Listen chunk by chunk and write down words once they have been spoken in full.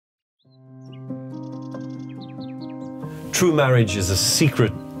true marriage is a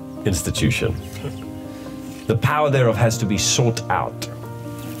secret institution. The power thereof has to be sought out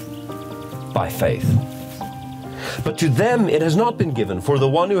by faith. But to them it has not been given, for the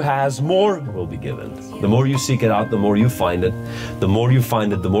one who has, more will be given. The more you seek it out, the more you find it. The more you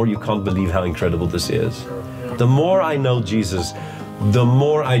find it, the more you can't believe how incredible this is. The more I know Jesus, the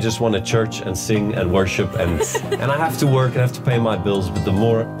more I just want to church and sing and worship, and I have to work and I have to pay my bills, but the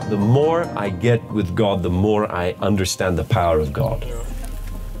more I get with God, the more I understand the power of God.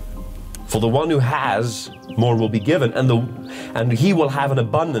 For the one who has, more will be given, and he will have an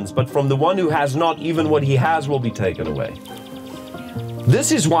abundance. But from the one who has not, even what he has will be taken away.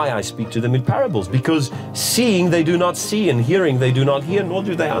 This is why I speak to them in parables, because seeing they do not see, and hearing they do not hear, nor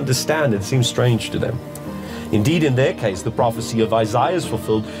do they understand. It seems strange to them. Indeed, in their case, the prophecy of Isaiah is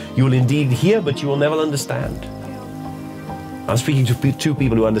fulfilled. You will indeed hear, but you will never understand. I'm speaking to two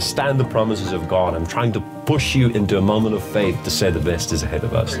people who understand the promises of God. I'm trying to push you into a moment of faith to say the best is ahead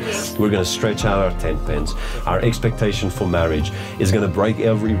of us. We're going to stretch out our tent pins. Our expectation for marriage is going to break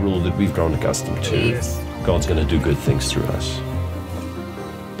every rule that we've grown accustomed to. God's going to do good things through us.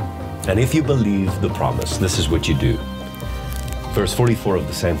 And if you believe the promise, this is what you do. Verse 44 of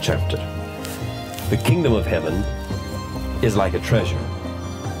the same chapter. The kingdom of heaven is like a treasure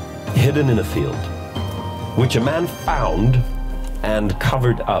hidden in a field, which a man found and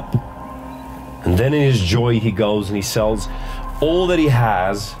covered up. And then in his joy he goes and he sells all that he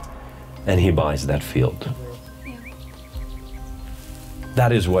has and he buys that field.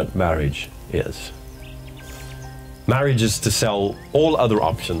 That is what marriage is. Marriage is to sell all other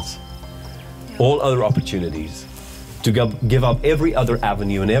options, all other opportunities, to give up every other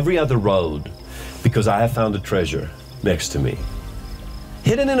avenue and every other road, because I have found a treasure next to me.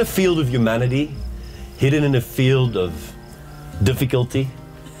 Hidden in a field of humanity, hidden in a field of difficulty,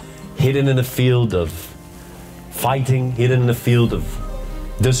 hidden in a field of fighting, hidden in a field of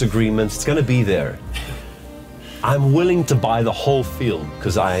disagreements. It's going to be there. I'm willing to buy the whole field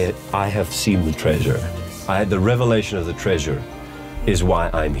because I have seen the treasure. The revelation of the treasure is why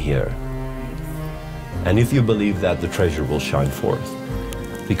I'm here. And if you believe that, the treasure will shine forth,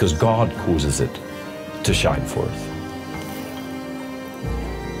 because God causes it to shine forth.